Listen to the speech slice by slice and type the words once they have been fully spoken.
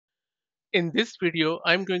In this video,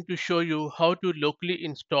 I'm going to show you how to locally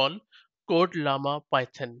install Code Llama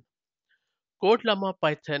Python. Code Llama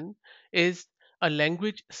Python is a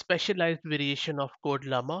language specialized variation of Code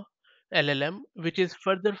Llama LLM, which is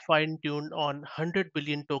further fine-tuned on 100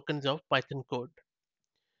 billion tokens of Python code.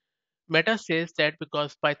 Meta says that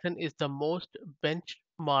because Python is the most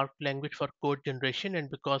benchmarked language for code generation and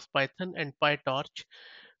because Python and PyTorch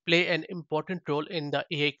play an important role in the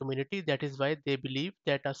AI community, that is why they believe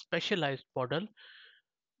that a specialized model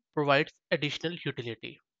provides additional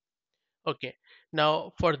utility. Okay,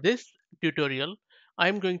 now for this tutorial,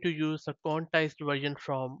 I'm going to use a quantized version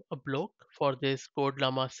from a blog for this Code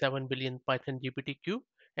Llama 7 billion Python GPTQ.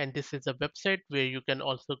 And this is a website where you can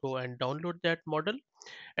also go and download that model.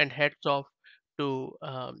 And hats off to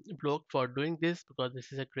blog for doing this because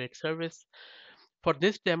this is a great service. For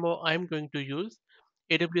this demo, I'm going to use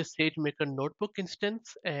AWS SageMaker Notebook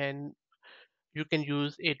instance, and you can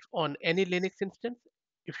use it on any Linux instance.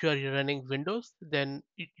 If you are running Windows, then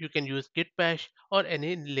you can use Git Bash or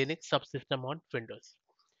any Linux subsystem on Windows.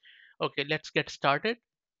 Okay, let's get started.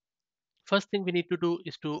 First thing we need to do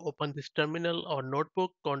is to open this terminal or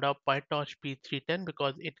notebook conda pytorch p310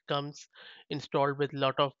 because it comes installed with a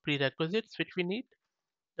lot of prerequisites which we need.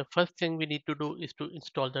 The first thing we need to do is to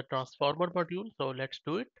install the transformer module. So let's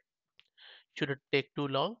do it. Shouldn't take too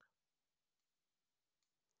long.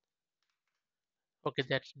 Okay,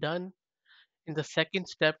 that's done. In the second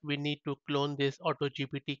step, we need to clone this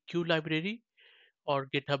AutoGPT-Q library or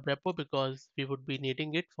GitHub repo because we would be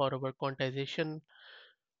needing it for our quantization.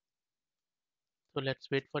 So let's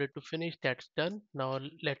wait for it to finish. That's done. Now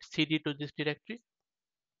let's cd to this directory.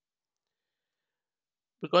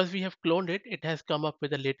 Because we have cloned it, it has come up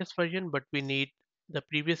with the latest version, but we need the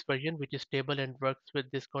previous version, which is stable and works with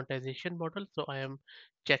this quantization model. So I am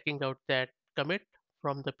checking out that commit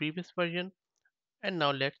from the previous version. And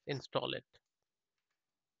now let's install it.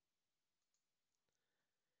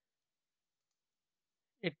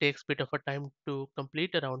 It takes a bit of a time to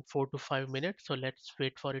complete, around 4 to 5 minutes. So let's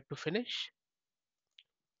wait for it to finish.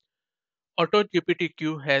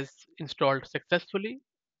 AutoGPT-Q has installed successfully.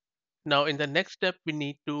 Now in the next step, we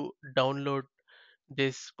need to download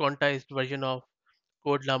this quantized version of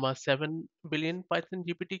Code Llama 7 billion Python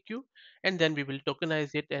GPTQ, and then we will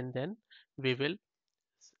tokenize it, and then we will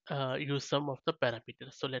use some of the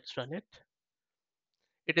parameters. So let's run it.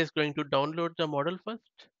 It is going to download the model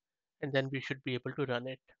first, and then we should be able to run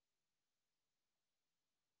it.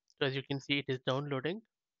 So as you can see, it is downloading,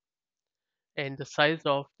 and the size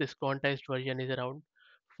of this quantized version is around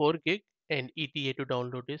 4 gig, and ETA to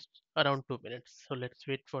download is around 2 minutes. So let's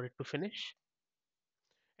wait for it to finish.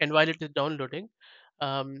 And while it is downloading,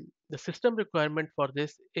 the system requirement for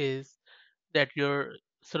this is that your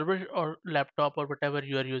server or laptop or whatever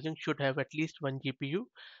you are using should have at least one GPU.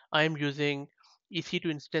 I am using EC2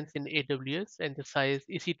 instance in AWS, and the size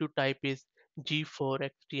EC2 type is G4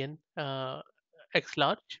 XTN X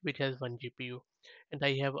large, which has one GPU, and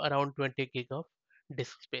I have around 20 gig of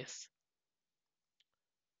disk space.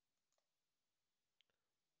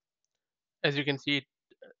 As you can see,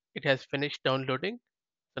 it has finished downloading.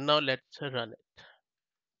 So now let's run it.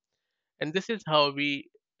 And this is how we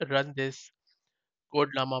run this Code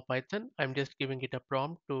Llama Python. I'm just giving it a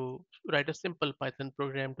prompt to write a simple Python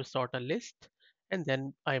program to sort a list, and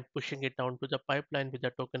then I'm pushing it down to the pipeline with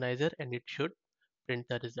the tokenizer, and it should print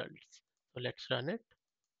the results. So let's run it.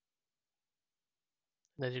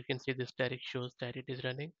 And as you can see, this direct shows that it is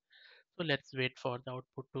running. So let's wait for the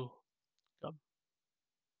output to come.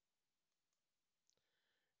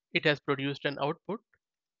 It has produced an output.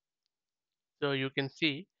 So you can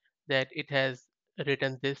see that it has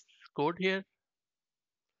written this code here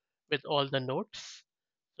with all the notes.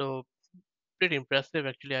 So pretty impressive,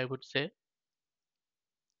 actually, I would say.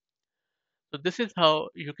 So this is how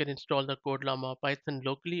you can install the Code Llama Python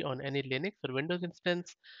locally on any Linux or Windows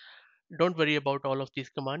instance. Don't worry about all of these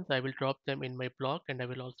commands. I will drop them in my blog, and I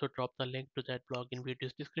will also drop the link to that blog in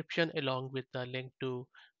video's description along with the link to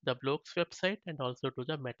the blog's website and also to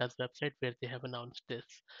the Meta's website where they have announced this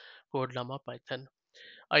Code Llama Python.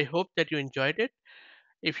 I hope that you enjoyed it.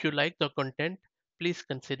 If you like the content, please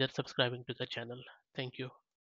consider subscribing to the channel. Thank you.